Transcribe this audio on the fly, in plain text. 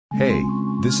Hey,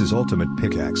 this is Ultimate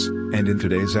Pickaxe, and in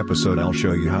today's episode I'll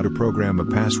show you how to program a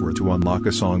password to unlock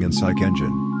a song in Psych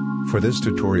Engine. For this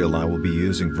tutorial I will be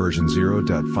using version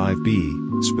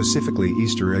 0.5b, specifically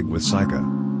Easter egg with Psycha,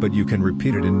 but you can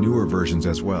repeat it in newer versions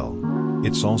as well.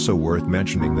 It's also worth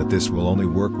mentioning that this will only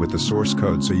work with the source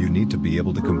code, so you need to be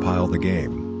able to compile the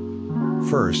game.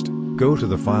 First, go to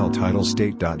the file title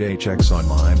state.hx on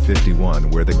line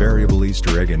 51 where the variable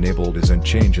Easter egg enabled is and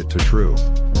change it to true.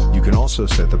 You can also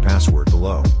set the password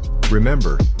below.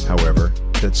 Remember, however,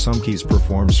 that some keys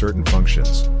perform certain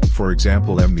functions. For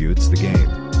example, M mutes the game,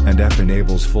 and F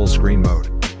enables full screen mode.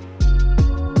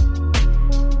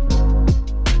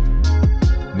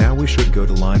 Now we should go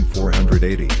to line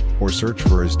 480, or search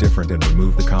for is different and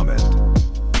remove the comment.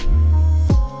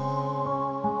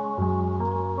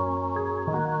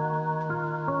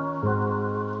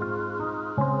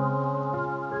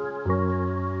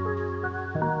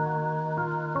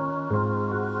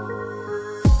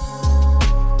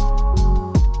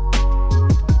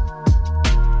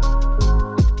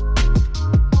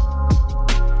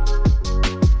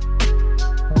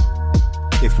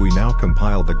 If we now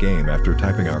compile the game after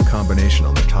typing our combination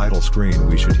on the title screen,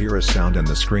 we should hear a sound and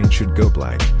the screen should go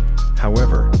blank.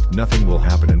 However, nothing will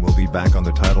happen and we'll be back on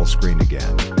the title screen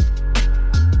again.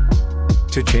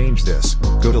 To change this,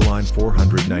 go to line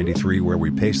 493 where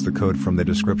we paste the code from the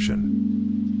description.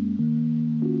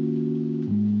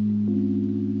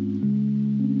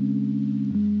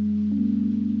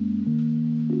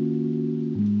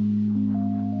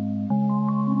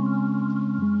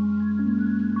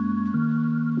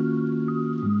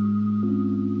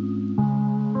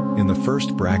 In the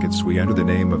first brackets we enter the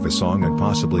name of the song and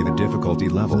possibly the difficulty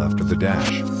level after the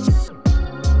dash.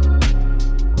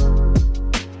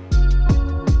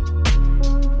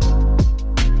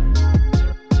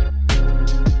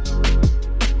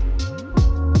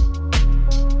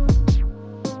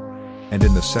 And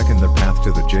in the second the path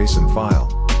to the JSON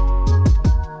file.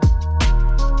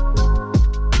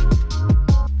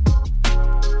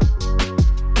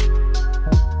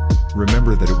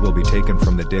 Remember that it will be taken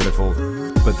from the data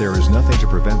folder, but there is nothing to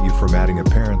prevent you from adding a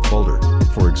parent folder,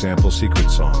 for example secret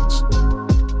songs.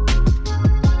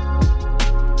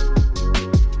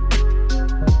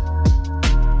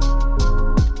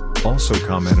 Also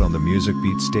comment on the music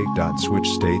beat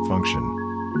state.switchState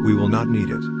function. We will not need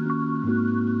it.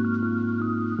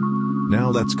 Now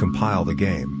let's compile the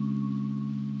game.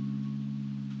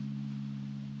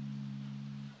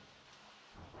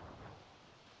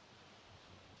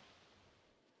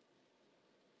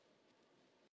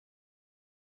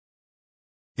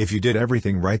 If you did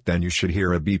everything right, then you should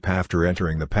hear a beep after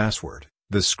entering the password.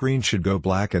 The screen should go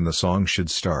black and the song should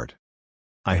start.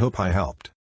 I hope I helped.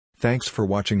 Thanks for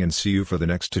watching and see you for the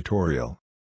next tutorial.